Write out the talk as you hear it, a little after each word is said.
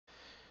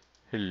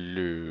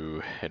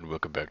Hello, and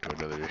welcome back to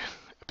another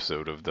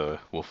episode of the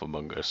Wolf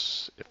Among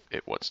Us, if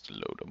it wants to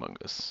load Among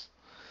Us.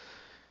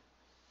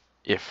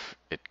 If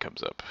it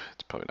comes up.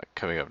 It's probably not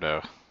coming up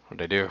now.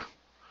 What'd I do?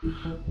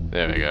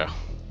 There we go.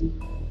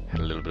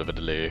 Had a little bit of a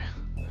delay.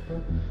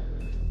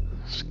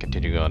 Just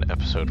continuing on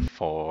episode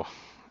 4,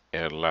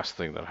 and the last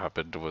thing that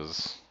happened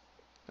was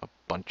a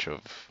bunch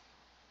of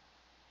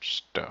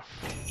stuff.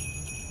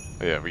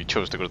 Yeah, we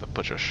chose to go to the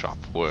butcher shop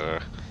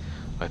where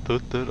I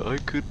thought that I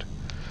could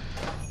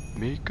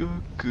make a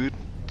good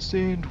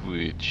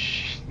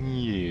sandwich.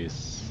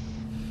 Yes.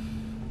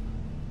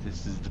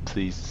 This is the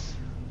place.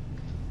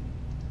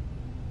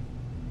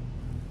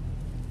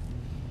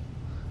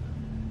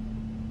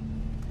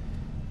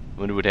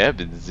 Wonder what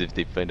happens if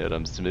they find out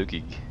I'm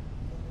smoking.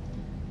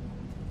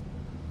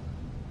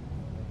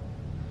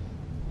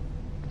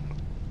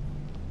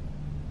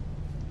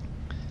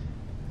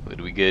 What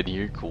do we got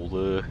here?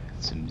 Cola,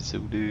 some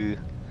soda.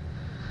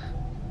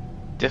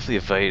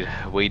 Definitely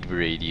a wide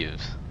variety of.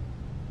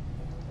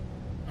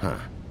 Huh.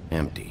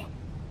 Empty.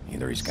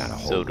 Either he's got a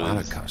whole lot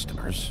of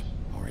customers,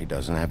 or he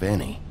doesn't have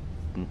any.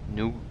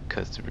 No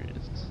customers.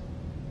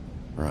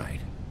 Right.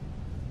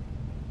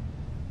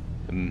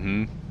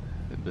 Mm-hmm.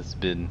 It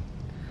must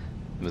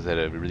have had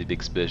a really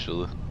big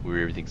special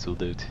where everything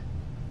sold out.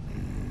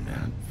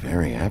 Not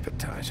very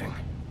appetizing.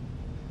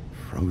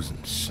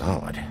 Frozen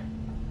solid.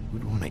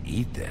 Who'd want to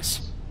eat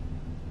this?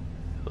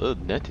 Well,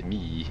 not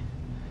me.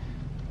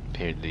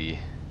 Apparently.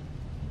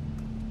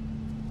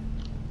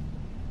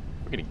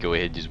 We're gonna go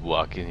ahead and just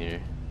walk in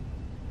here.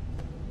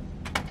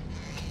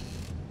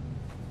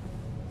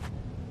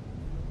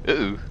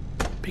 Uh-oh.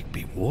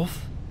 Bigby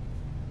Wolf?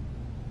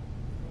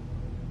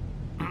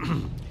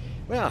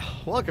 Well,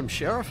 welcome,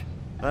 Sheriff.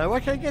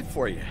 What can I get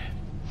for you?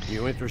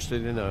 You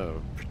interested in a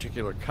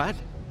particular cut?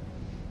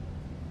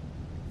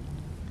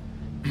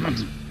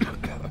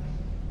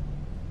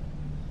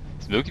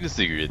 Smoking a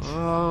cigarette.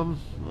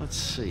 Let's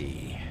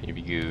see. Here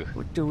we go.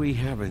 What do we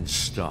have in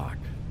stock?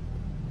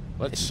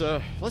 Let's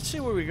see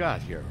what we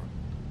got here.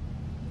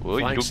 Well,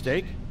 Flank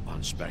steak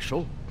on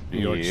special. New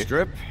York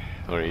strip.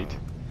 Alright.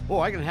 Oh,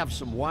 I can have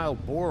some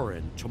wild boar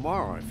in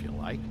tomorrow if you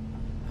like.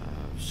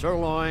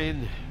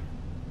 Sirloin,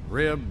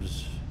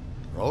 ribs,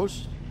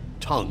 roast,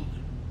 tongue.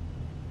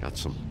 Got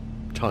some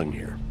tongue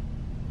here.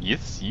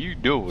 Yes, you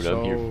know what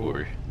I'm here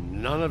for.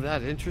 None of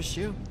that interests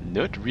you?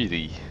 Not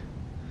really.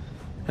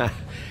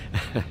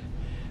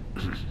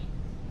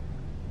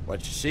 What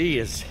you see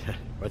is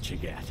what you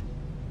get.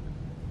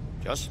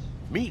 Just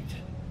meat.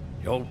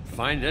 You don't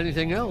find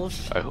anything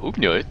else. I hope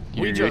not.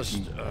 We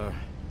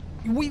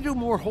do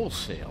more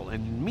wholesale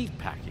and meat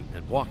packing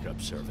than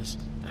walk-up service.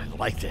 I'd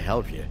like to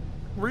help you.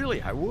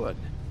 Really, I would.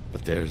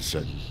 But there's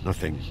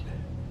nothing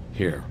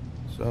here.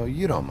 So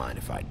you don't mind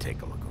if I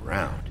take a look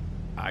around?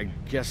 I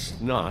guess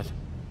not.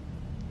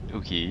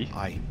 Okay.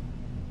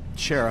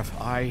 Sheriff,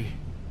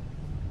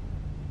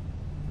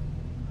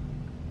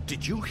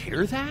 Did you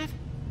hear that?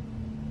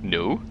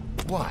 No.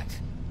 What?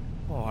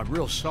 Oh, I'm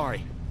real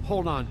sorry.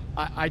 Hold on.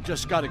 I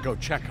just gotta go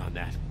check on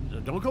that.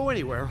 Don't go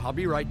anywhere. I'll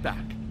be right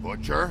back.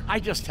 Butcher? I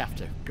just have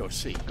to go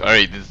see.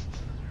 Alright,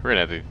 we're gonna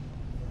have to.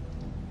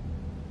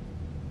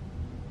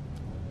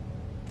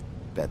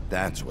 Bet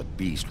that's what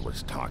Beast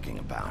was talking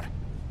about.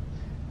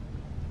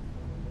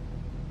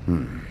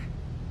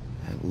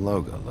 That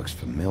logo looks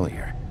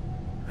familiar.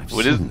 I've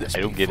What is seen it? this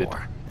I don't get it.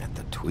 before, at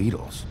the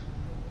Tweedles.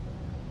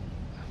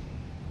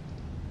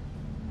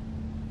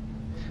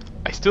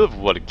 I still have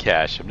a lot of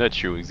cash. I'm not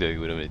sure exactly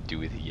what I'm gonna do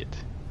with it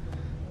yet.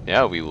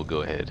 Now we will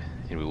go ahead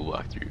and we will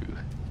walk through.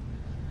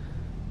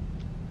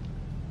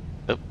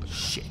 Oh.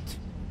 Shit.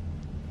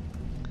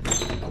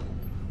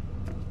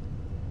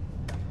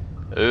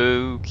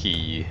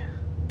 Okay.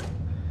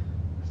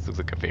 This looks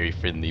like a very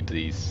friendly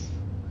place.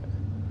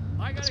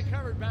 I got it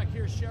covered back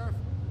here, Sheriff.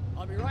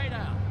 I'll be right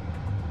out.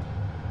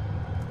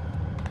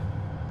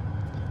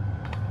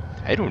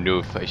 I don't know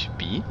if I should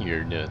be in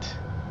here or not.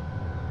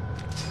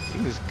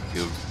 Things could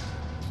go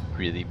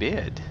really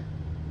bad.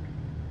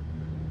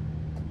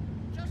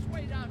 Just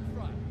wait out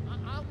front.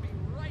 I'll be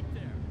right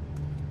there.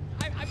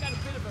 I've got a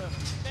bit of a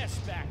mess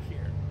back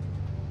here.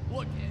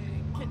 Look,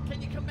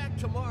 can you come back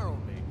tomorrow,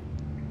 maybe?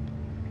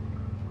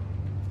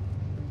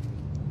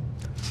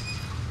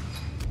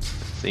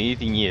 Say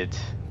anything yet.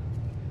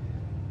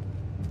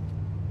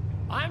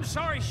 I'm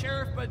sorry,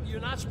 Sheriff, but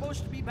you're not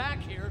supposed to be back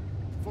here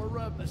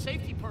for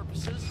safety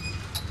purposes.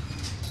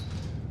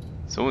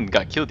 Someone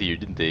got killed here,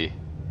 didn't they?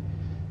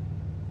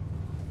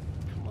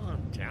 Come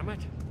on, damn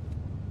it.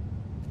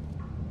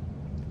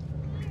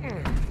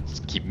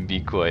 Just keep him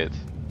being quiet.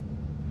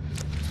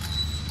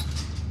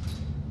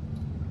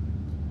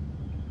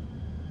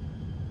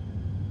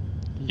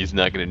 He's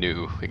not gonna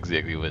know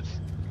exactly what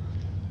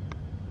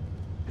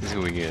is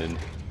going on.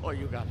 Oh,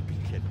 you gotta be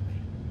kidding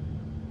me.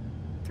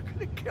 They're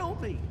gonna kill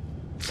me.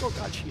 Oh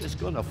God, she is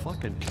gonna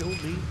fucking kill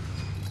me.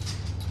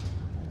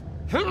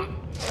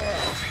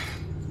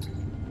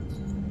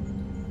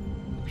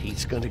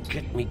 He's gonna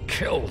get me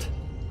killed.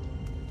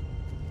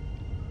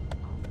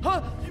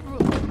 Huh?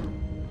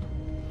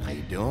 How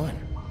you doing?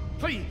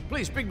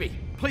 Please, Bigby.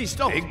 Please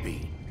don't.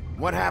 Bigby?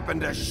 What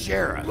happened to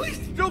Sheriff? Please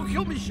don't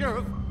kill me,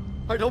 Sheriff.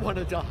 I don't want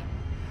to die.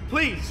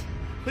 Please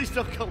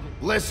don't kill me.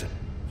 Listen,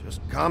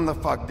 just calm the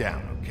fuck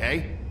down,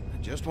 okay? I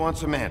just want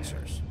some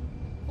answers.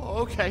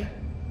 Okay.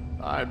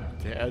 I'm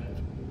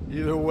dead.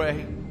 Either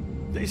way,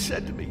 they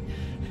said to me,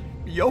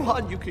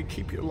 Johann, you could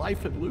keep your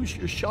life and lose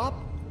your shop,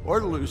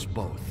 or lose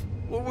both.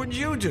 What would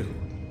you do?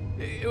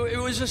 It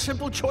was a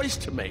simple choice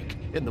to make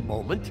in the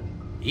moment.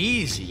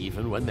 Easy,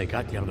 even when they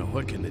got you on a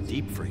hook in the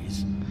deep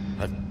freeze.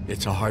 But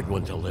it's a hard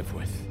one to live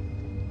with.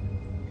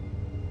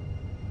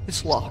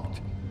 It's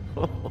locked.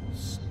 Oh,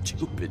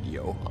 stupid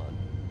Johann.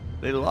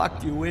 They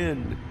locked you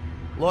in.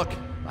 Look,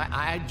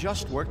 I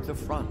just worked the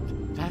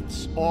front.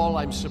 That's all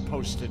I'm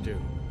supposed to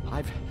do.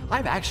 I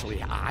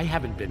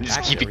haven't been Just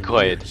back keep there it in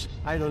quiet. years.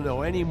 I don't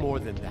know any more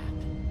than that.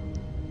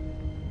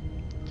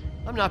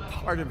 I'm not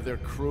part of their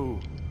crew.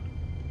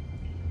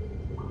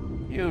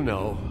 You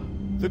know,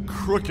 the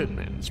Crooked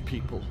Man's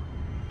people.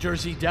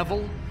 Jersey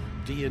Devil,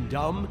 D and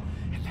Dumb,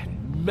 and that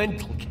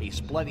mental case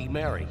Bloody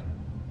Mary.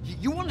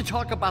 You want to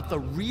talk about the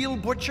real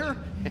butcher?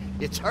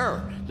 It's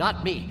her,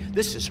 not me.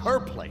 This is her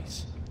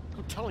place.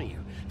 I'm telling you,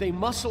 they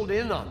muscled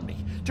in on me,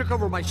 took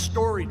over my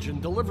storage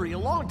and delivery a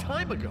long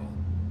time ago.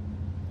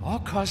 All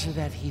cause of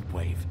that heat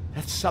wave.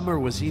 That summer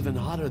was even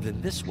hotter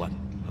than this one.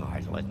 Oh,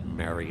 I let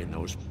Mary and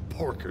those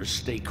porkers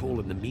stay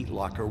cool in the meat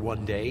locker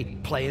one day,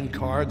 playing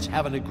cards,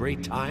 having a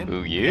great time.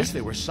 Oh, yeah? Guess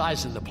they were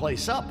sizing the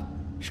place up.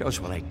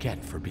 Shows what I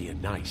get for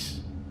being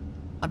nice.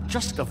 I'm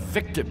just a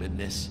victim in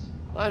this.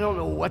 I don't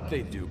know what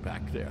they do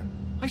back there.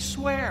 I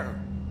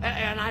swear.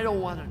 And I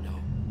don't want to know.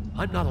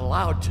 I'm not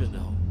allowed to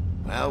know.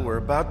 Well, we're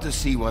about to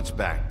see what's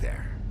back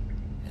there.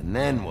 And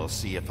then we'll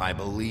see if I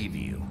believe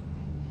you.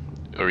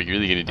 Are you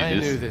really gonna do I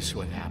this? knew this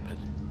would happen.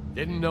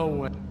 Didn't know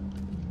when.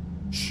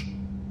 Shh.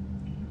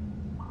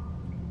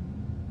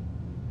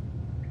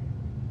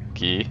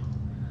 Okay.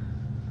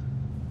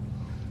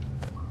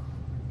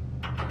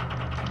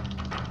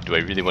 Do I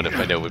really want to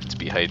find out what's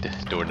behind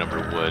door number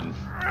 1?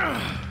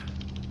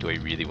 Do I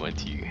really want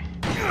to?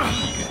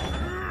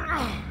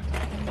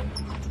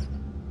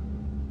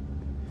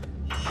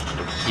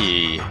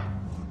 Okay.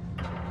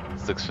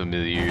 This looks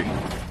familiar.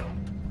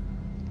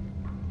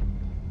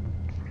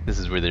 This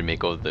is where they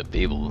make all the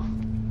Fable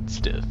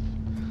stuff.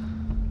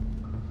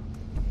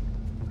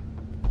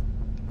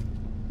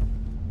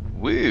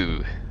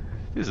 Woo!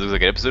 This looks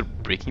like an episode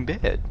of Breaking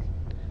Bad.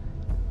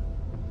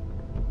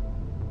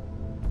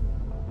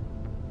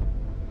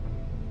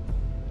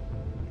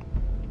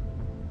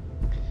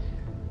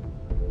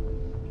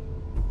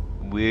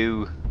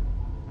 Woo.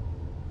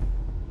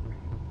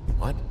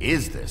 What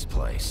is this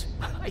place?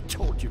 I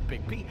told you,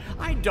 Bigby.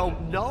 I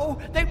don't know.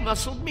 They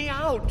muscled me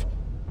out.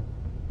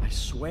 I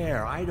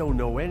swear, I don't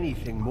know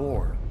anything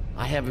more.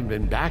 I haven't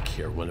been back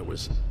here when it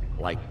was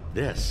like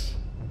this.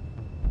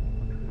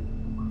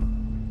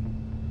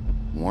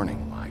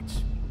 Warning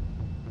lights.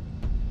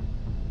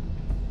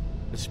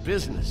 It's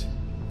business.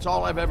 It's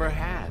all I've ever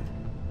had.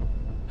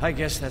 I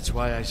guess that's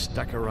why I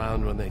stuck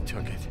around when they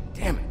took it.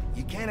 Damn it,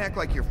 you can't act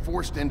like you're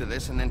forced into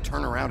this and then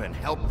turn around and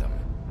help them.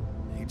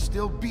 You'd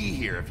still be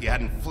here if you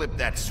hadn't flipped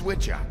that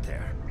switch out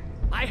there.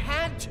 I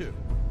had to.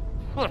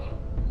 Huh.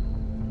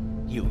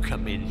 You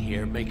come in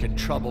here making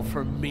trouble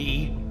for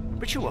me,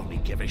 but you only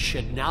give a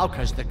shit now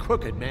because the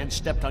Crooked Man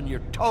stepped on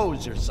your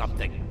toes or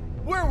something.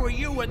 Where were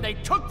you when they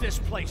took this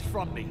place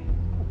from me?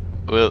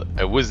 Well,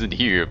 I wasn't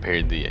here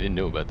apparently. I didn't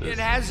know about this. It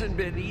hasn't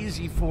been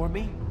easy for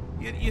me.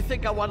 You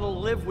think I want to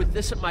live with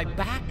this at my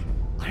back?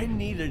 I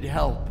needed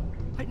help.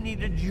 I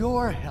needed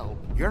your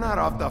help. You're not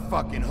off the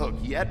fucking hook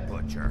yet,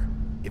 Butcher.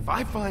 If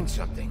I find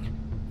something,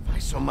 if I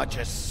so much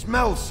as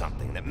smell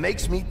something that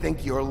makes me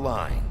think you're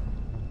lying.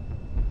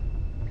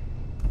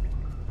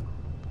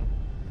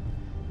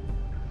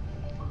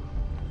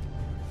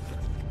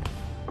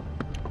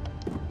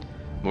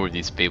 More of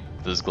these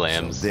those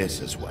glams. So this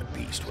is what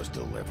Beast was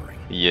delivering.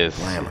 Yes,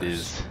 Glamours, it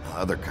is.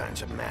 other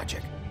kinds of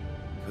magic.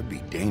 Could be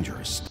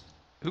dangerous.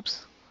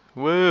 Oops.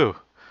 Whoa.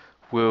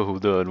 Whoa,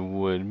 hold on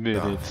 1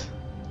 minute. Oh.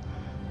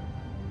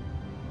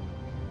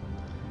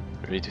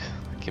 Right,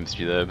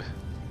 chemistry lab.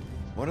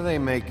 What are they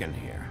making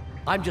here?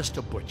 I'm just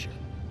a butcher.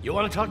 You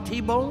want to talk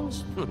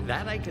T-bones?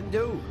 That I can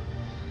do.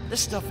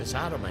 This stuff is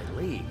out of my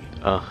league.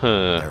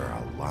 Uh-huh. There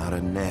are a lot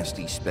of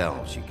nasty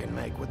spells you can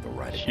make with the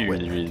right Sure there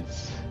equipment.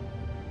 is.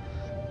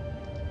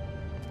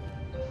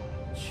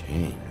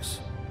 Chains.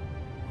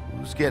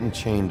 Who's getting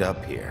chained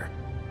up here?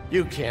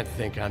 You can't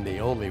think I'm the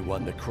only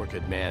one the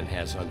Crooked Man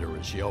has under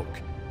his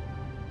yoke.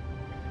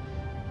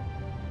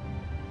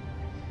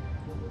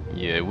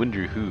 Yeah, I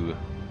wonder who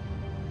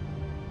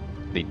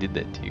they did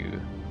that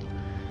to.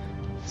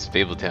 This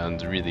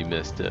Fabletown's really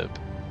messed up.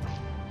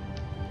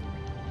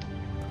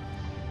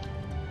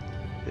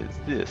 What is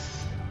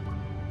this?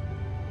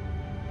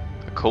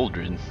 A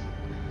cauldron.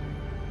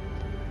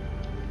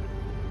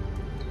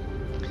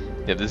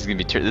 Yeah, this is gonna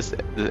be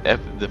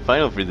the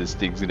final for this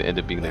thing's gonna end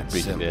up being like That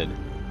Breaking symbol.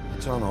 Bad.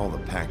 It's on all the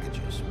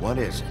packages. What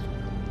is it?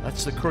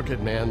 That's the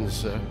Crooked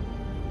Man's,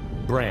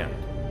 brand.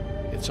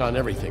 It's on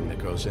everything that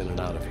goes in and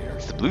out of here.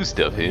 It's the blue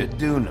stuff You here.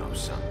 do know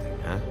something,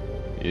 huh?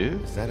 Yeah?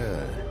 Is that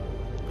a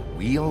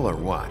wheel or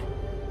what?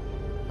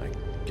 I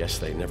guess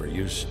they never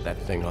used that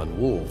thing on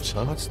wolves,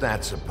 huh? What's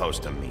that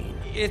supposed to mean?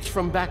 It's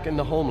from back in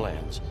the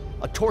homelands.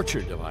 A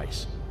torture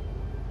device.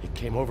 It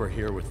came over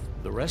here with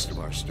the rest of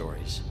our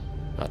stories.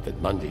 Not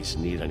that Mundies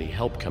need any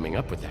help coming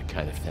up with that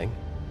kind of thing.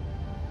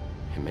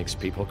 It makes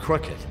people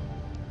crooked.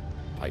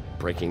 By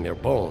breaking their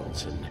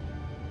bones and...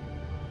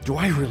 Do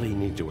I really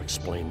need to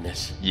explain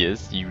this?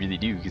 Yes, you really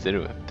do, because I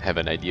don't have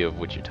an idea of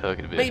what you're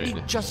talking about. Maybe right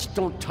now. just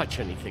don't touch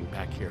anything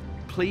back here,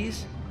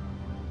 please?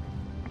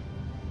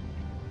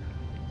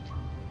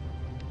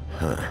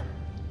 Huh.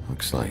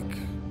 Looks like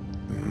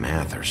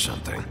math or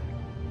something.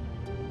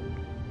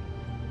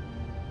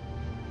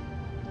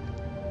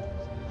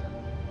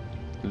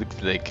 It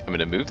looks like I'm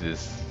gonna move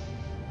this.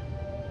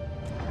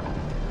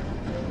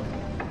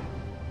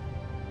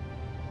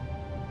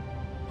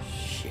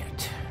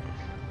 Shit.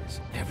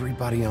 Is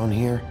everybody on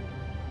here?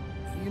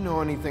 Do you know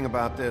anything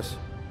about this?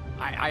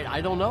 I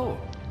don't know.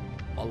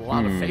 A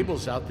lot of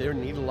fables out there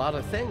need a lot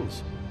of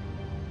things.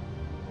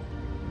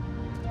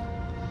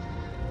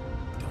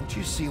 Don't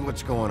you see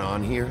what's going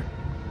on here?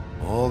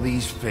 All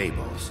these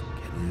fables,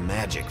 getting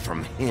magic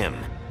from him.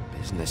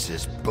 Business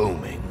is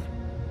booming.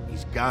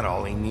 He's got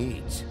all he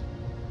needs.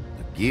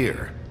 The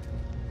gear.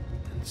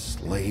 And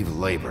slave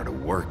labor to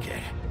work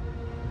it.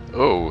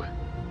 Oh.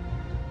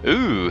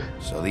 Ooh.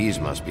 So these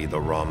must be the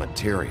raw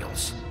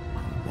materials.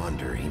 No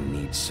wonder he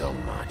needs so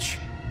much.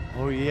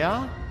 Oh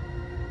yeah?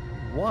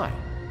 Why?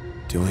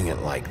 Doing it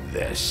like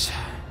this.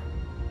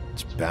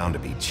 It's bound to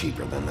be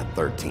cheaper than the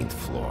 13th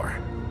floor.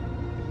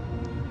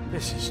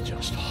 This is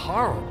just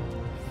horrible.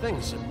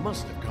 Things that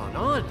must have gone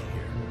on here.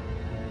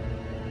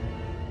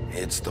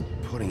 It's the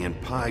pudding and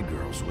pie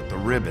girls with the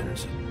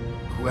ribbons.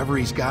 Whoever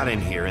he's got in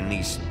here in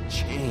these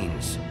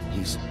chains,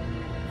 he's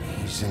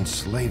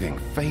enslaving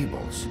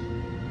fables.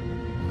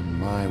 On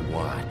my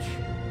watch.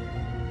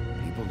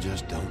 People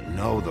just don't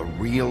know the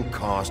real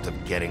cost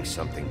of getting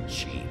something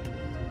cheap.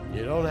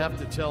 You don't have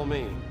to tell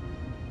me.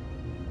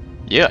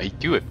 Yeah, I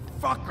do it.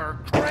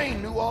 Fucker,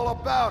 Crane knew all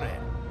about it.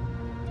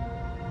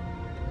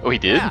 Oh, he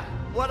did? Yeah,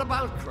 what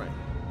about Crane?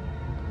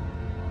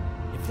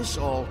 If this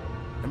all...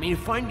 I mean,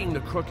 finding the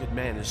crooked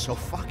man is so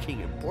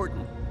fucking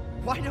important,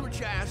 why don't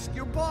you ask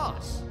your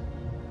boss?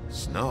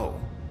 Snow.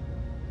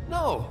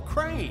 No,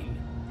 Crane.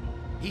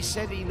 He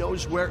said he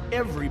knows where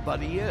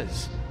everybody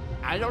is.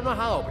 I don't know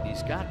how, but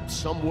he's got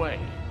some way.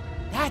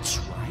 That's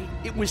right.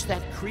 It was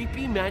that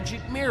creepy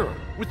magic mirror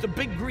with the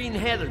big green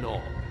head and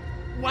all.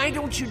 Why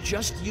don't you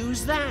just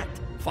use that?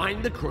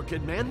 Find the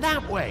crooked man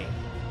that way.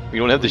 We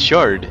don't have the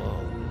shard.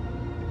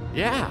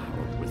 Yeah,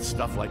 with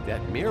stuff like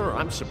that mirror,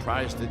 I'm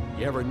surprised that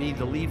you ever need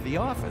to leave the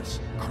office.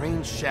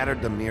 Crane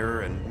shattered the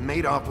mirror and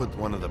made off with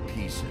one of the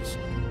pieces.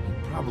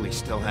 He probably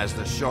still has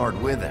the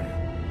shard with him.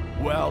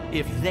 Well,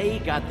 if they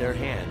got their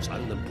hands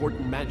on an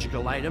important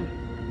magical item,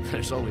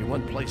 there's only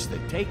one place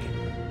they'd take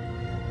it.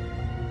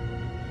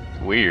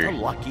 The Weird.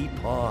 Lucky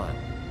Pawn.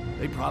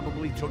 They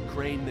probably took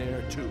Crane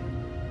there, too.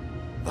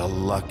 The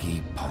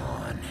Lucky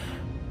Pawn.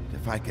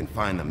 If I can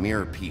find the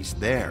mirror piece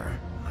there,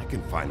 I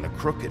can find the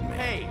crooked man.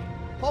 Hey,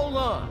 hold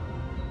on.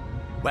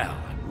 Well,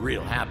 I'm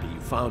real happy you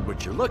found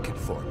what you're looking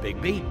for,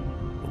 Bigby.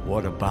 But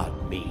what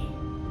about me?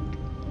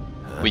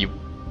 What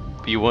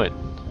you want?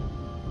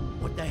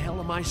 What the hell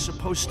am I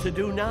supposed to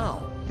do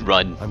now?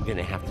 Run. I'm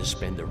gonna have to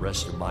spend the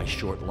rest of my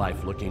short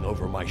life looking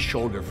over my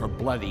shoulder for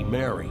Bloody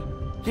Mary.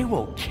 They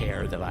won't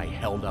care that I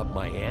held up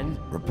my end.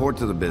 Report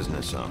to the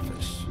business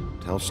office.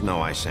 Tell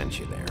Snow I sent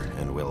you there,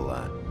 and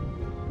we'll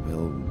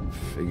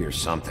figure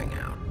something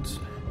out.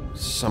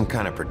 Some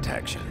kind of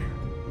protection.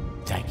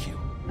 Thank you.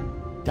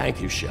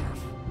 Thank you, Sheriff.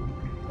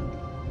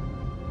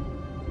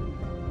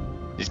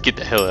 Just get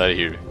the hell out of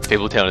here.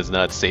 Fabletown is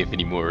not safe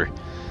anymore.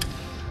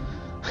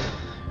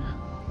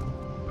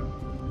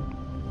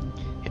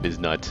 It is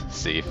not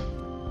safe.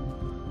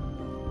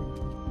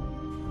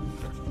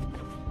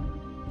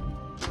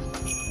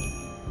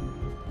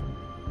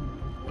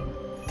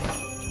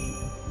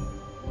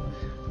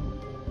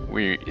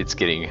 It's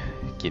getting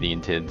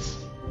intense.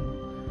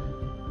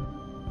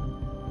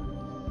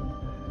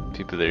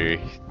 People they're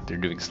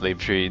doing slave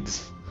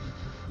trades,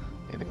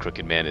 and the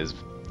crooked man is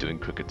doing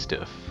crooked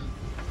stuff.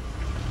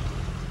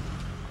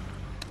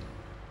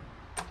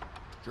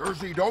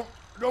 Jersey, don't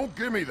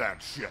give me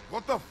that shit.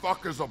 What the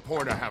fuck is the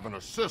point of having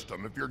a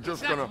system if you're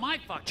just gonna... my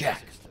fucking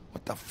Jack, system.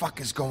 what the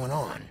fuck is going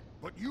on?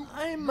 But you're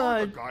I'm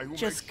the guy who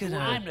just makes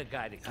gonna... I'm the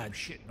guy that keeps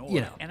shit in order,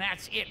 you know. and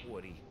that's it,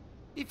 Woody.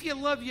 If you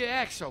love your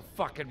ex so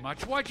fucking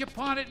much, why'd you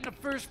pawn it in the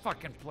first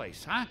fucking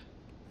place, huh?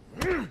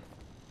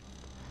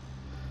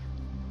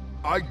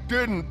 I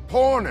didn't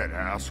pawn it,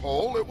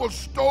 asshole. It was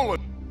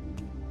stolen.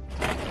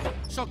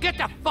 So get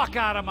the fuck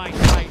out of my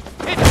sight.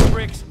 Hit the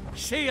bricks.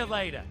 See you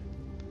later.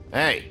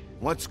 Hey,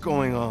 what's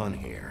going on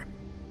here?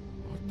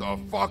 What the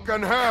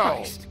fucking hell?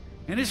 Christ.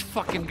 And this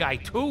fucking guy,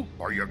 too?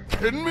 Are you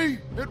kidding me?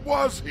 It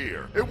was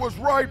here. It was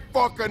right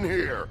fucking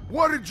here.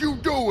 What did you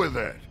do with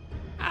it?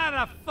 How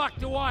the fuck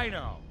do I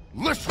know?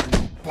 Listen,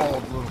 you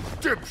bald little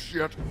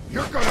dipshit.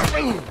 You're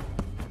gonna...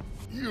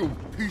 You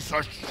piece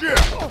of shit!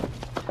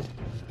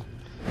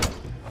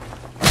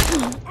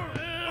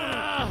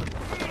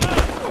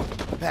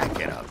 Back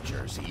it up,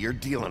 Jersey. You're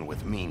dealing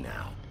with me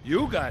now.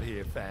 You got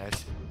here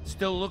fast.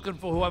 Still looking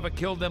for whoever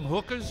killed them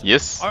hookers?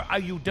 Yes. Or are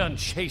you done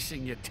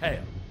chasing your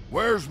tail?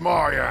 Where's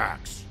my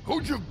axe?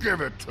 Who'd you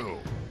give it to?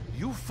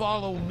 You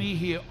follow me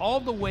here all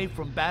the way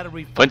from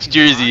Battery Punch fucking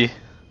Jersey.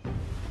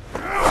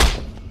 Rock?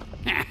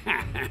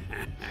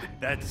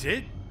 That's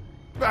it?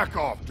 Back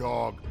off,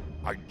 dog.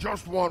 I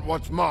just want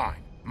what's mine.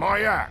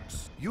 My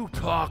axe. You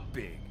talk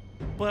big,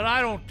 but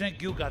I don't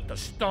think you got the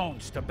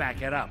stones to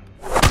back it up.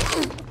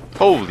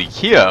 Holy A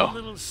cow.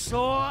 little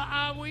sore,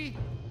 are we?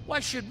 Why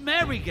should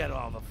Mary get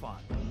all the fun?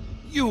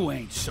 You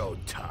ain't so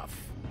tough.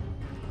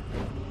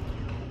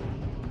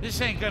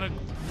 This ain't gonna...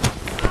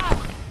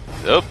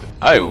 Oh,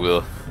 I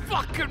will.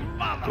 Fucking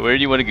mother... Where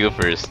do you want to go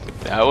first?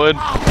 That one?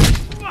 Oh,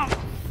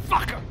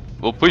 motherfucker!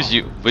 We'll push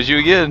you. Push you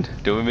again.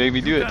 Don't make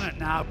me do it. Done it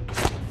now.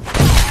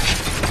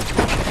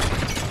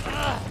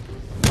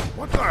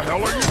 What the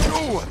hell are you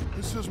doing?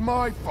 This is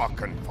my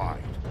fucking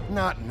fight.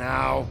 Not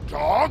now.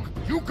 Dog,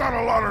 you got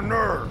a lot of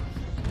nerve.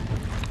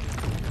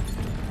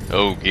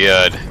 Oh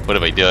god. What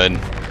have I done?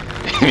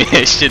 Maybe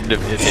I shouldn't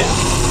have hit it.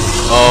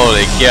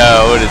 Holy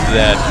cow. What is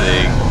that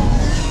thing?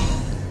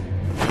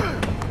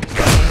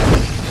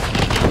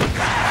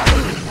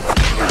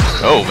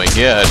 Oh my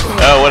god.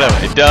 Oh, what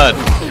have I done?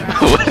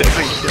 What have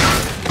I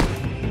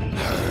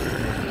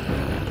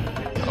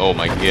done? Oh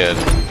my god.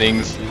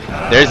 Things.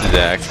 There's his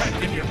axe.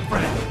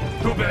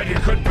 Too bad you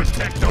couldn't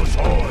protect those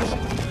whores.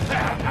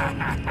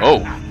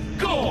 Oh.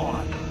 Go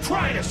on.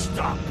 Try to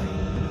stop me.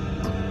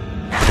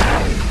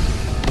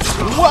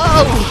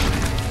 Whoa!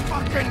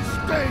 Fucking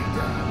stay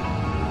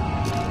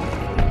down.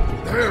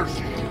 There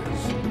she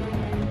is.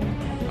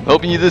 I'm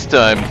helping you this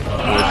time.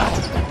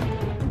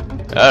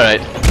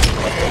 Alright.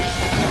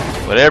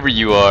 Whatever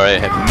you are, I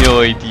have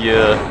no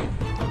idea.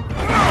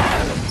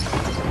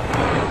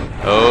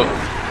 Oh.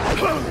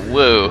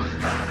 Whoa.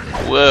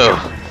 Whoa.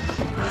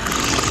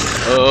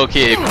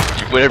 Okay,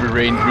 whatever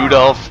rain,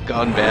 Rudolph,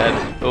 gone bad.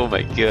 Oh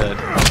my god.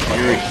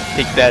 Here,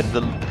 take that,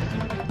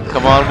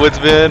 come on,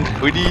 Woodsman.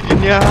 We need you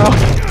now.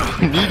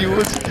 We need you,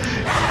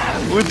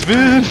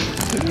 Woodsman.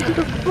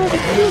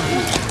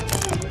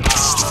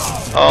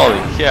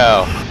 Holy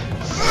cow.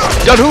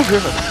 Yanuga!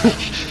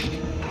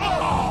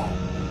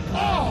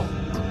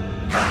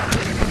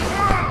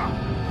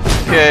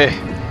 Okay.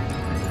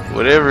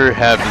 Whatever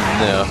happens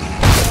now.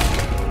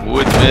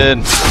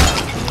 Woodsman.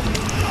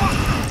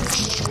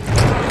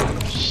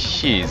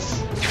 Jeez.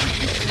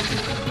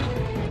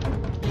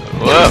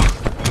 Whoa.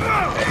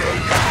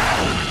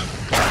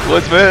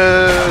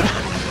 Woodsman!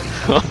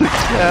 Holy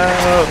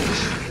cow!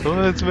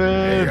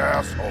 Woodsman! Hey,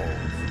 asshole.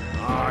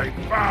 I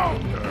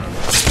found her.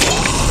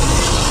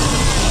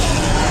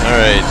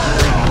 Alright.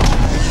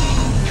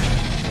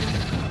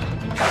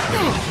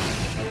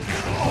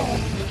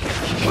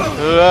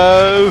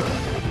 Whoa!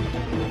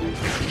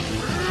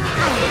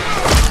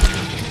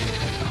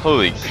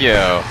 Holy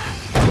cow.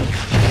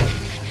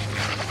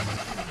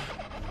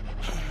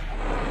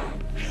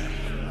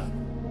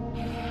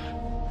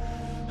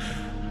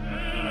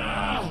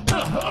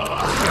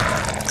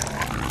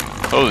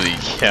 Holy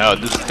cow,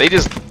 they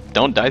just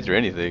don't die through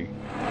anything.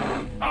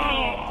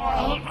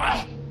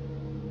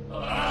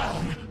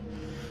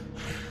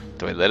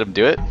 Do I let him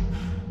do it?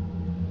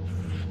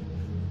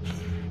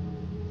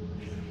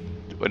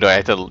 What, do I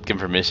have to give him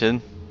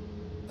permission?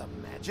 The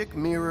magic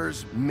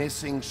mirror's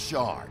missing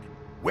shard.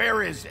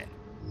 Where is it?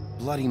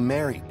 Bloody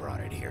Mary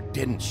brought it here,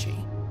 didn't she?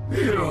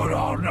 You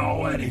don't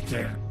know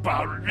anything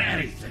about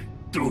anything,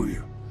 do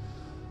you?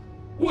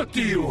 What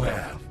do you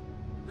have?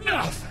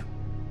 Nothing.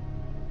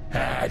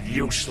 That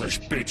useless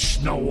bitch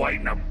Snow White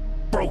in a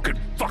broken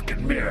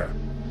fucking mirror.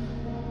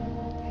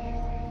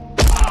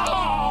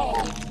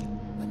 Oh!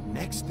 The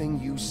next thing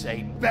you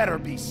say better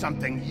be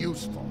something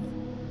useful.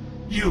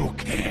 You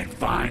can't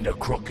find a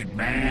crooked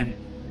man.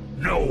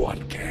 No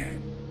one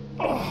can.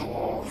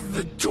 Oh,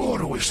 the door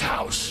to his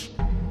house.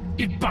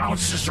 It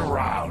bounces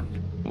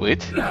around.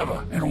 Wait.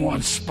 Never in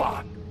one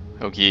spot.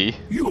 Okay.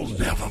 You'll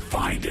never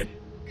find it.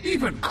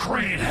 Even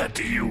Crane had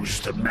to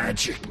use the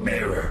magic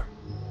mirror.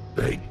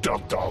 They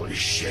dumped all his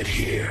shit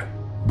here.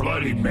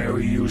 Bloody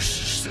Mary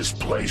uses this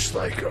place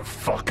like a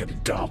fucking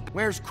dump.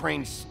 Where's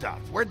Crane's stuff?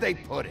 Where'd they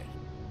put it?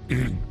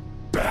 In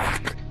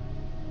back.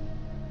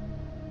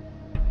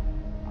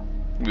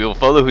 We'll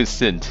follow his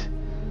scent.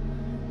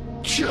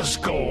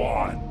 Just go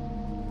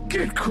on.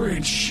 Get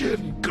Crane's shit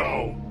and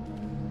go.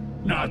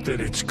 Not that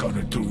it's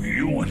gonna do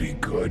you any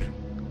good.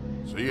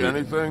 See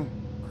anything?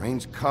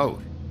 Crane's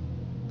coat.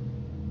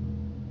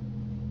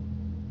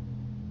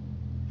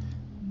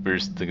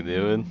 First thing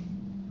doing.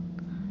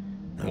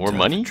 No More time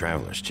money? for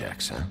traveler's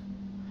checks, huh?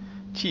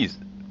 Jeez.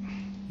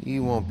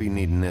 You won't be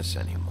needing this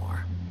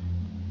anymore.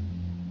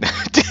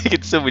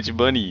 Taking so much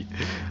money.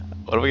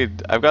 What do I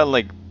get? I've got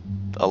like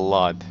a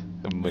lot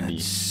of money.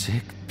 That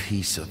sick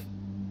piece of...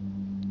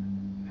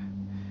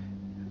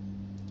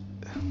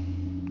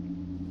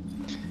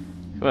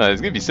 Well,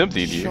 there's gonna be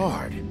something here.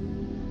 Shard.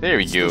 There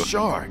we It's go. the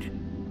shard.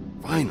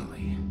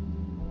 Finally.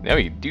 Now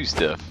we can do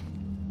stuff.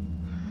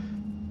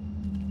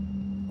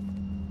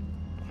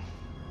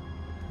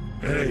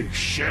 Hey,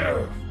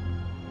 Sheriff.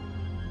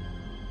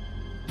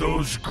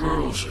 Those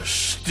girls are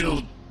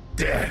still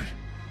dead.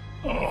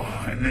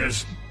 Oh, and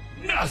there's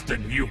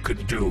nothing you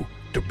can do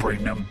to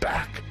bring them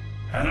back.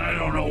 And I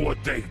don't know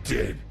what they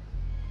did,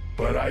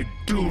 but I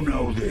do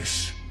know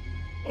this.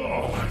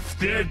 Oh, if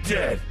they're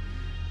dead,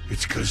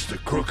 it's 'cause the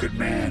Crooked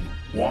Man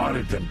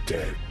wanted them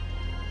dead.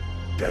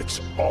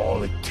 That's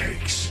all it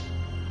takes.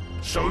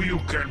 So you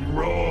can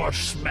raw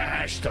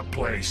smash the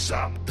place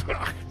up.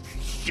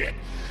 Shit.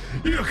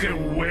 You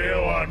can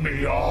wail on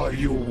me all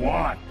you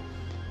want,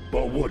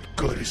 but what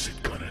good is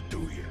it gonna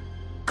do you?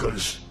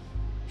 'Cause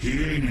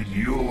he ain't in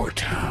your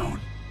town.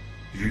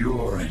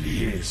 You're in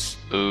his.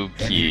 And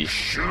Okay. he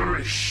sure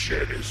as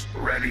shit is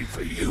ready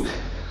for you.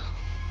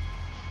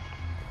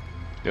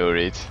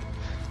 Alright.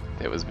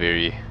 That was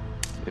very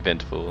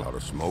eventful. Out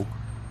of smoke?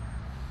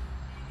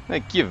 I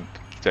can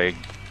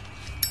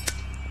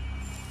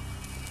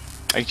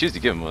choose to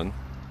give him one.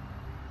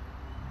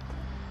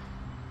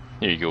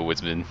 Here you go,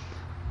 Woodsman.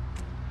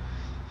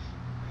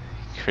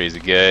 Crazy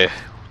guy,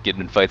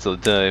 getting in fights all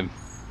the time.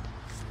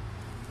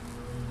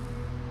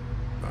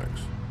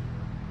 Thanks.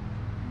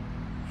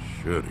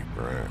 Shitty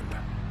brand.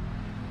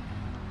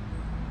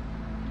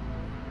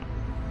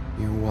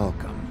 You're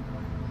welcome.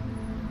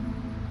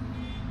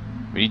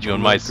 We need you on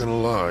I'm my not gonna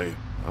lie,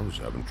 I was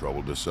having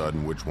trouble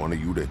deciding which one of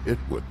you to hit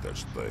with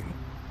this thing.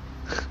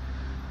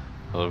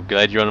 Well, I'm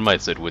glad you're on my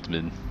side,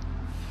 Woodsman.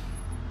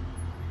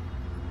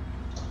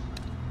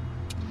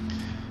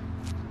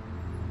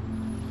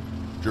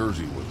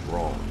 Jersey was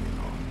wrong, you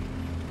know.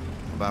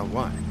 About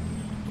what?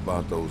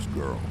 About those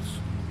girls.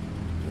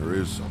 There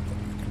is something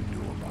you can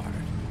do about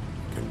it.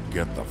 You can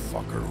get the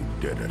fucker who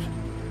did it.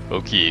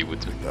 Okay,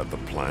 Woodsman. Is that the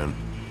plan?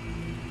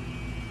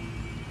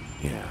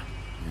 Yeah,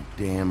 you're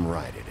damn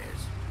right it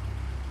is.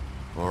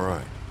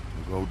 Alright,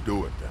 we'll go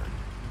do it then.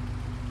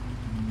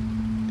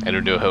 I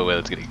don't know how well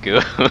it's gonna go,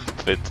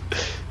 but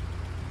this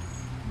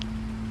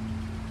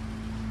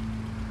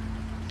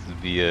will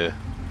be a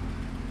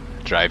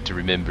drive to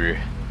remember.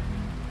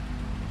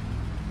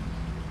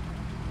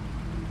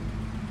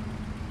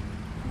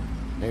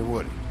 Hey,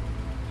 Woody,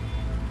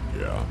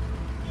 Yeah.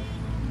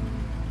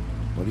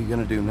 what are you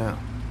gonna do now?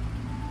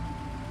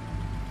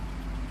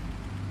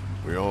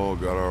 We all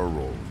got our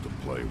roles to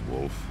play,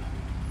 Wolf.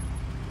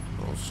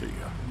 I'll see ya.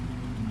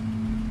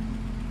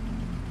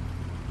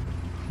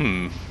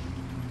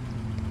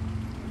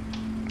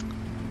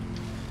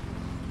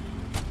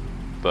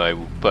 Bye,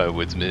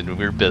 Woodsman.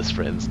 We're best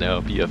friends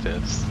now,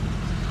 BFFs.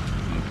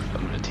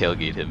 I'm gonna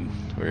tailgate him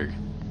or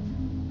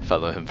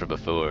follow him from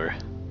afar.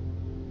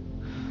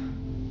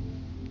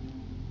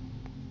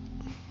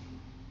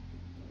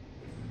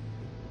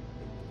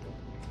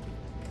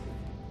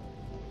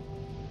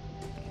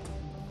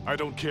 I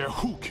don't care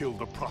who killed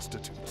the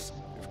prostitutes.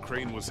 If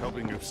Crane was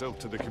helping himself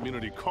to the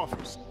community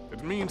coffers,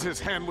 it means his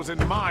hand was in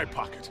my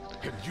pocket.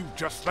 And you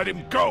just let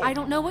him go! I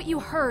don't know what you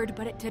heard,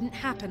 but it didn't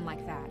happen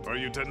like that. Are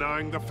you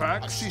denying the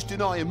facts? She's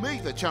denying me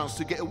the chance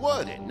to get a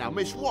word in. Now,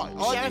 Miss White,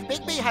 Sheriff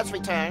Bigby has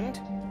returned.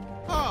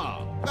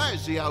 Ah,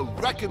 there's the old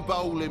wrecking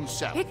bowl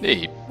himself.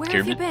 Hey, Where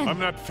have you Kermit. been? I'm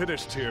not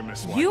finished here,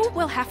 Miss White. You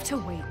will have to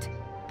wait.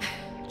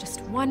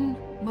 Just one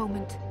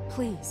moment,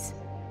 please.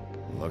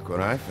 Look what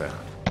I found.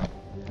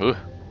 Ooh.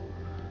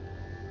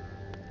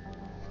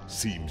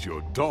 Seems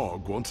your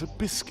dog wants a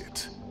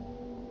biscuit.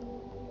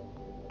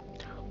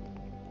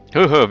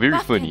 Haha, very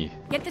Buffkin, funny.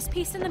 get this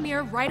piece in the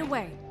mirror right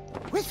away.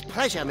 With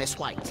pleasure, Miss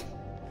White.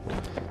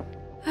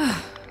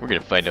 We're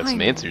gonna find out some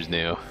Finally. answers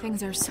now.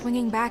 Things are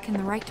swinging back in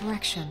the right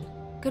direction.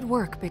 Good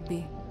work,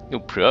 Bigby. No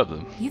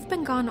problem. You've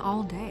been gone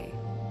all day.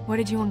 What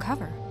did you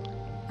uncover?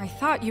 I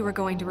thought you were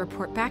going to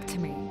report back to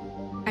me.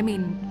 I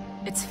mean,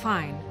 it's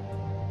fine.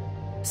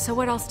 So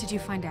what else did you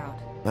find out?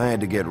 I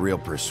had to get real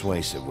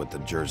persuasive with the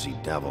Jersey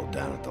Devil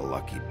down at the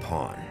Lucky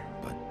Pawn,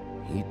 but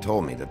he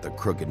told me that the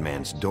Crooked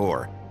Man's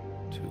door,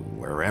 to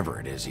wherever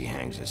it is he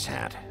hangs his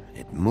hat,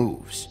 it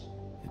moves.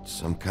 It's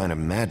some kind of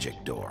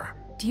magic door.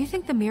 Do you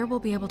think the mirror will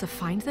be able to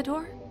find the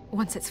door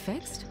once it's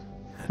fixed?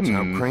 That's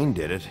how Crane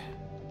did it.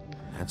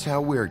 That's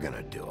how we're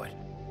gonna do it.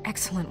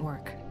 Excellent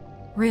work.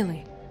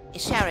 Really.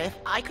 Sheriff,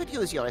 I could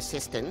use your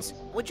assistance.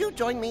 Would you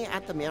join me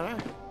at the mirror?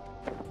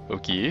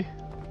 Okay.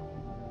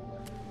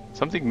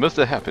 Something must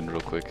have happened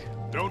real quick.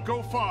 Don't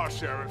go far,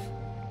 Sheriff.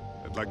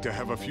 I'd like to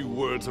have a few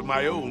words of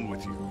my own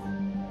with you.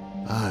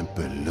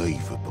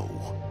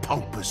 Unbelievable.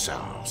 Pompous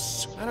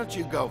ass. Why don't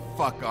you go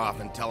fuck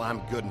off until I'm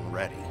good and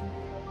ready?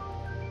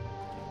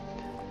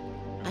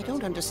 I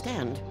don't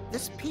understand.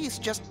 This piece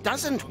just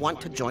doesn't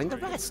want to join the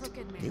rest.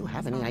 Do you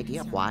have any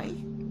idea why?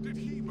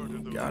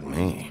 Got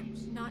me.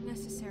 Not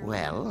necessarily.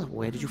 Well,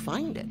 where did you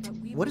find it?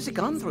 What has it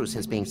gone through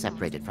since being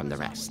separated from the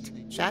rest?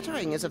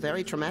 Shattering is a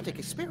very traumatic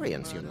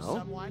experience, you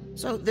know.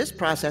 So this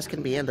process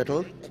can be a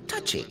little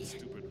touchy.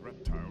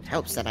 It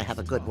helps that I have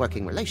a good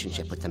working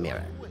relationship with the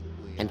mirror.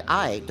 And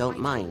I don't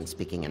mind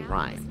speaking in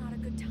rhyme. Not a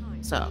good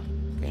time. So,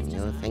 Can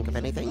you think of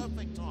anything?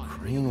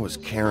 Crane was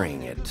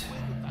carrying it,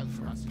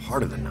 for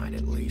part of the night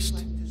at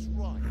least.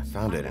 I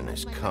found it in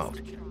his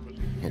coat.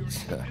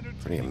 It's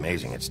pretty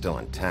amazing it's still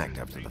intact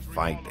after the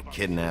fight, the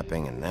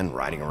kidnapping, and then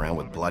riding around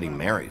with Bloody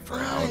Mary for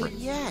however...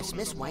 Yes,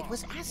 Miss White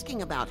was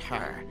asking about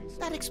her.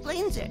 That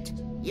explains it.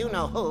 You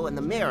know who and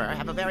the Mirror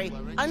have a very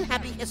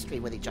unhappy history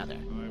with each other.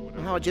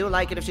 How would you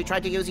like it if she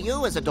tried to use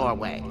you as a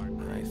doorway?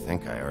 I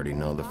think I already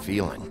know the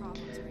feeling.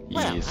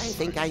 Well, I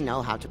think I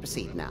know how to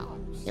proceed now.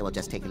 It will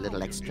just take a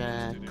little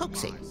extra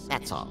coaxing,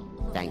 that's all.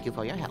 Thank you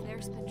for your help.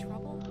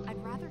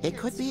 It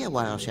could be a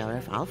while,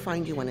 Sheriff. I'll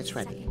find you when it's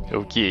ready.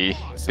 Okay,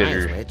 Besides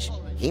better. which,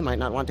 he might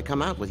not want to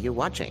come out with you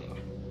watching.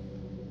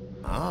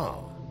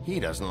 Oh, he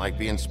doesn't like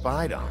being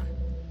spied on.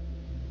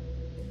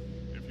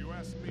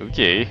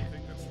 Okay.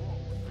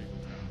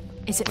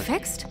 Is it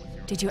fixed?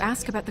 Did you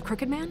ask about the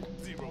Crooked Man?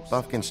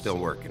 Buffkin's still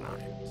working on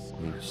it.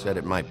 He said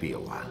it might be a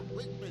while.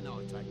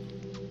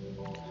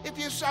 If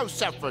you're so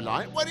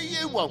self-reliant, what do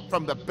you want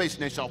from the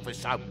business office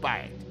so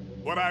bad?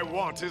 What I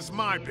want is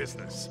my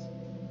business.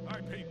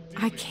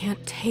 I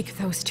can't take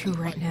those two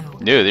right now.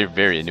 No, they're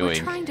very We're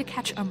annoying. trying to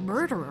catch a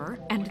murderer,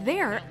 and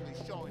they're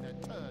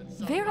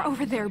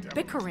over there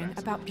bickering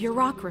about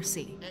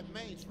bureaucracy.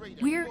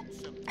 We're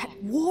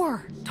at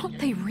war. Don't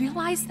they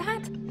realize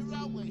that?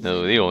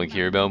 No, they only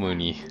care about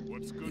money.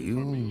 Do you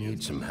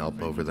need some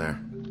help over there?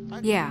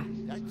 Yeah,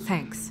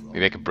 thanks.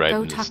 Maybe I can bribe Go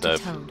them talk this to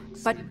stuff.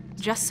 Toad. But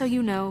just so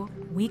you know,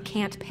 we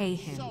can't pay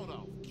him.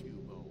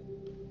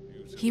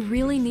 He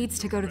really needs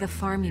to go to the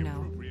farm, you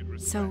know.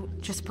 So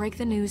just break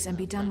the news and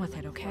be done with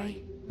it,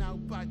 okay?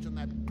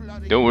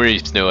 Don't worry,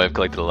 Snow. I've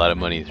collected a lot of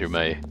money through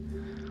my...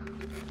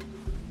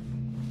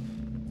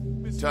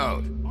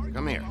 Toad,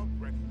 come here.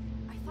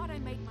 I thought I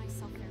made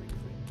myself very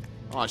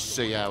clear. I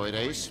see how it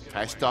is.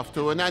 Passed off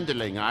to an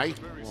underling, eh?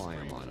 Why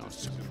am I not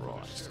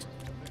surprised?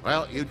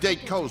 Well, you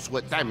did cause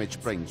what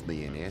damage brings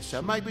me in here,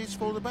 so maybe it's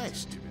for the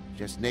best.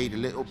 Just need a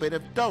little bit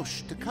of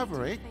dosh to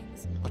cover it.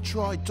 I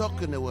tried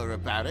talking to her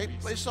about it,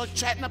 but it's like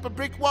chatting up a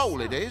brick wall,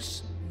 it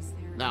is.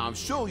 Now, I'm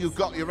sure you've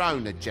got your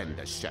own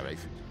agenda,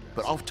 Sheriff,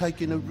 but I've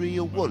taken a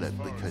real wallop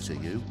because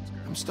of you.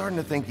 I'm starting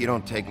to think you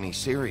don't take me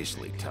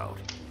seriously, Toad.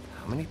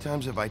 How many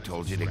times have I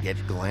told you to get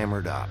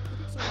glamored up?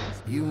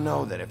 You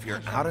know that if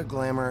you're out of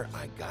glamour,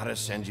 I gotta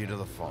send you to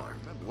the farm.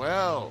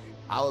 Well,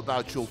 how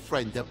about your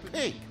friend the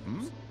pig,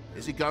 hmm?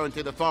 Is he going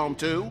to the farm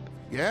too?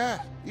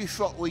 Yeah? You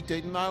thought we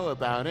didn't know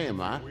about him,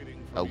 huh?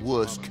 A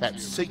worst-kept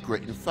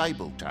secret in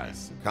Fabletown.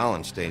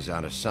 Colin stays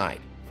out of sight,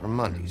 for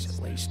Mondays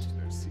at least.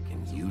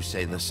 Can you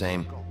say the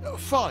same?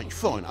 Fine,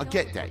 I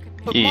get that.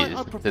 But Yeah, might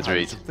I propose that's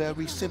right. a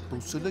very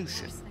simple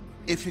solution?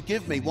 If you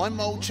give me one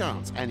more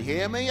chance and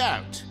hear me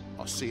out,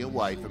 I'll see a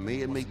way for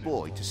me and me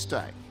boy to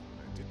stay.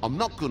 I'm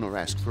not gonna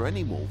ask for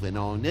any more than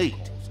I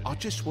need. I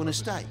just want to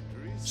stay.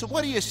 So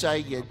what do you say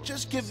you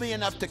just give me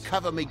enough to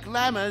cover me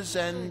glamours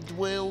and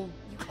we'll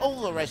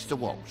call the rest a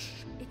wash?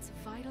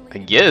 I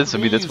guess. I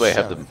mean, that's why I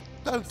have them.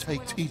 Don't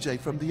take TJ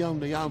from the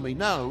only home he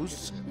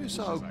knows. He's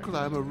so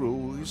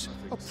glamorous,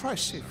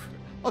 oppressive.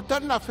 I've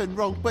done nothing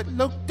wrong but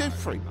look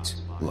different.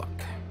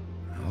 Look,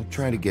 I'll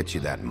try to get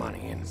you that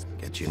money and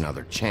get you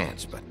another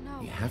chance, but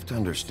you have to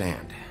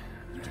understand,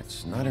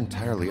 it's not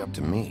entirely up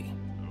to me.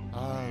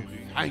 Oh,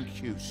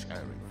 thank you,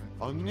 Sheriff.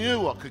 I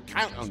knew I could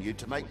count on you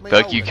to make me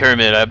Fuck you, older.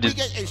 Kermit. I'm We just...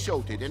 get this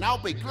sorted and I'll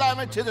be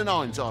glamour to the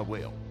nines, I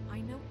will. I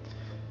know.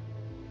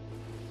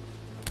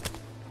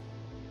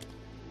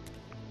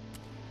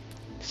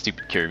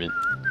 Stupid Kermit.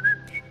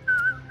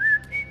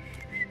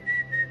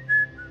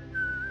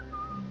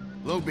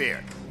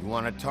 Bluebeard, you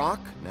want to talk?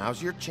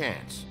 Now's your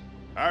chance.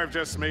 I've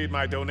just made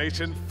my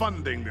donation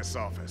funding this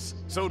office,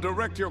 so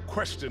direct your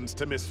questions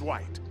to Miss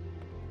White.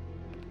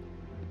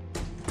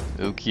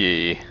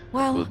 Okay.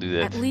 Well, we'll do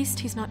that. at least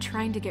he's not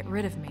trying to get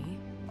rid of me.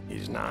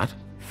 He's not?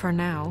 For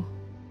now.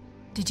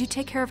 Did you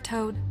take care of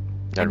Toad?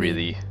 Not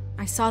really.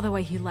 I saw the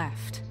way he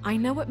left. I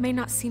know it may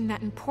not seem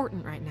that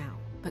important right now,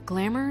 but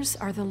glamours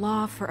are the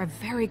law for a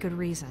very good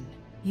reason.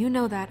 You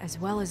know that as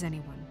well as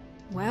anyone.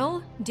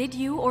 Well, did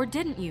you or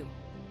didn't you?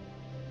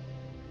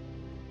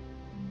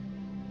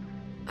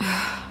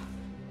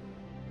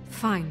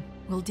 Fine,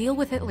 we'll deal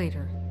with it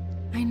later.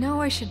 I know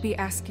I should be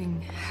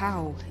asking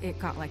how it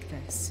got like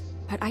this,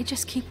 but I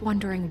just keep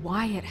wondering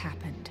why it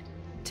happened.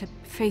 To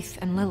Faith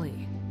and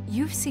Lily.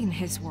 You've seen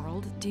his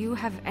world. Do you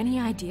have any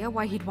idea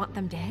why he'd want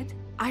them dead?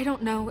 I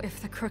don't know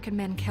if the Crooked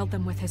Man killed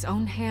them with his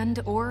own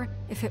hand or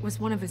if it was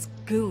one of his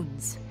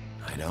goons.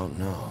 I don't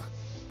know.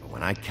 But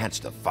when I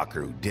catch the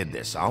fucker who did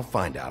this, I'll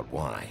find out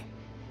why.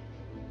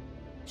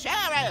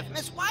 Sheriff,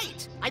 Miss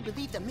White! I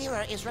believe the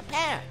mirror is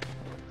repaired.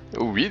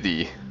 Oh,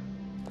 really?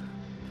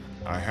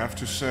 I have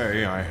to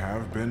say I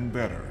have been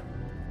better.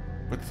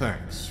 But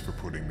thanks for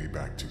putting me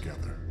back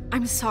together.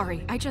 I'm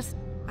sorry,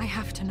 I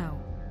have to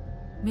know.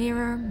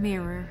 Mirror,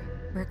 mirror,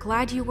 we're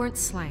glad you weren't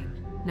slain.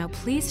 Now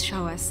please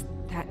show us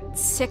that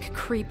sick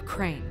creep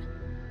Crane.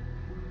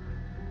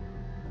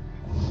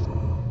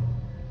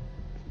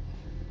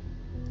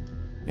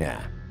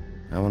 Yeah,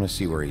 I want to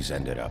see where he's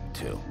ended up,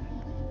 too.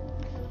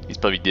 He's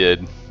probably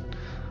dead.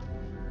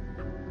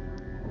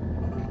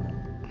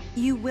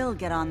 You will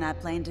get on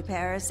that plane to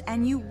Paris,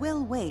 and you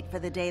will wait for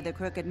the day the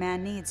Crooked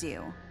Man needs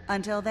you.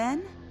 Until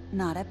then,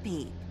 not a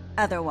peep.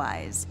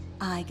 Otherwise,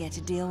 I get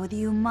to deal with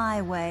you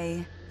my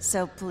way.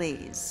 So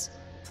please,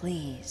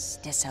 please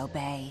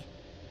disobey.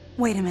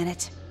 Wait a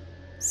minute.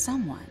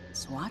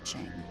 Someone's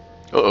watching.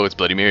 Uh-oh, it's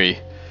Bloody Mary.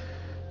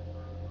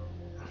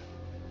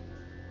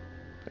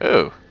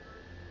 Oh.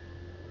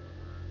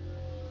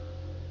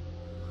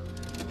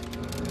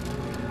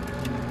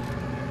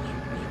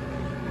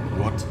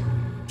 What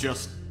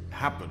just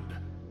happened?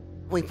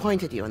 We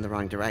pointed you in the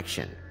wrong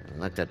direction and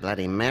looked at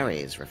Bloody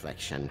Mary's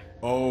reflection.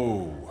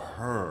 Oh,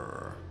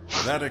 her.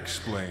 That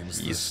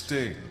explains the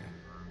sting.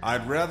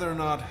 I'd rather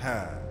not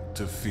have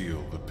to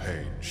feel the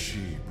pain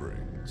she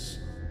brings.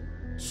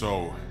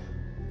 So,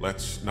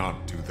 let's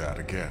not do that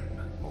again,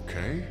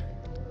 okay?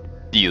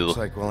 Deal. Looks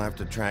like we'll have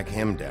to track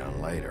him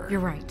down later. You're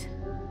right.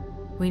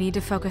 We need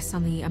to focus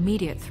on the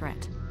immediate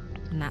threat,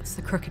 and that's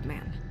the Crooked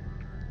Man.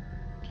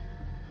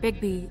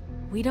 Bigby,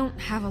 we don't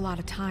have a lot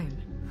of time.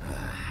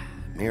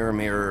 Mirror,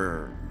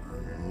 mirror,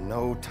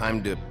 no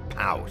time to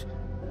pout.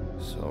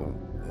 So,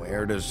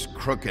 where does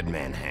Crooked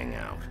Man hang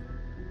out?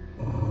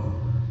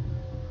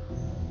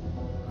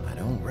 I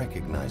don't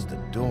recognize the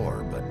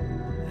door, but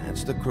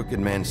that's the Crooked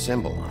Man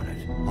symbol on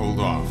it. Hold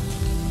on.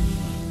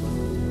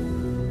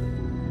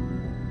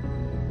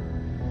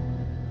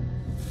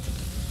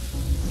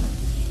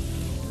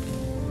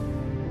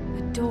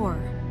 The door.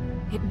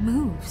 It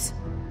moves.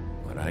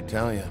 What'd I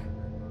tell you?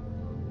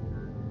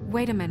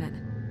 Wait a minute.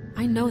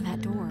 I know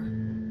that door.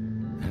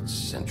 That's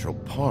Central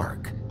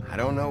Park. I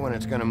don't know when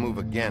it's gonna move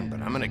again,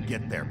 but I'm gonna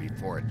get there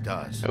before it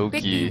does.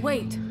 Okay. Bigby,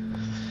 wait.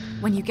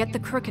 When you get the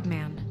Crooked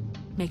Man,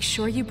 make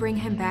sure you bring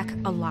him back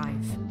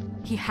alive.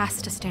 He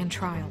has to stand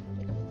trial.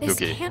 This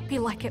can't be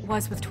like it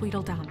was with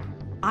Tweedledum.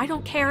 I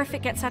don't care if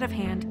it gets out of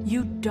hand.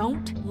 You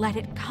don't let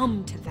it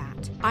come to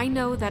that. I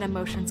know that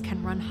emotions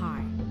can run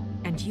high,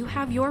 and you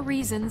have your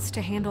reasons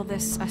to handle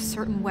this a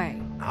certain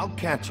way. I'll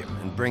catch him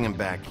and bring him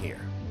back here,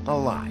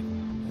 alive.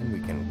 And we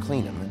can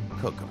clean him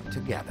and cook him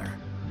together.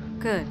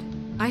 Good.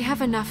 I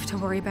have enough to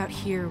worry about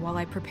here while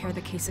I prepare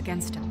the case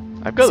against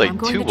him. I've got So like I'm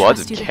going 2 to wads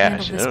trust of you to handle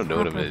cash, and I this don't know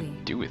what I'm properly.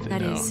 gonna do with it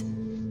That now. is,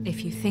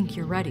 if you think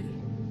you're ready.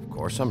 Of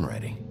course I'm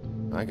ready.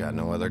 I got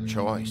no other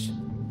choice.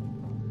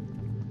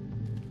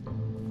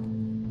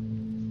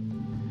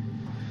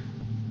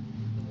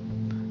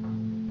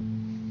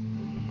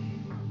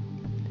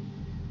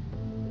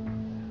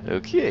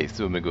 Okay,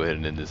 so I'm gonna go ahead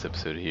and end this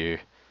episode here.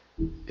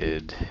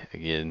 And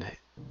again,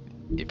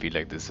 if you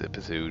like this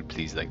episode,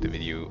 please like the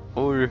video,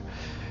 or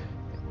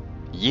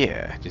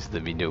yeah, just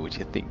let me know what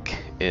you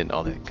think and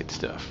all that good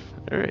stuff.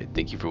 Alright,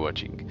 thank you for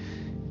watching,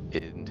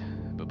 and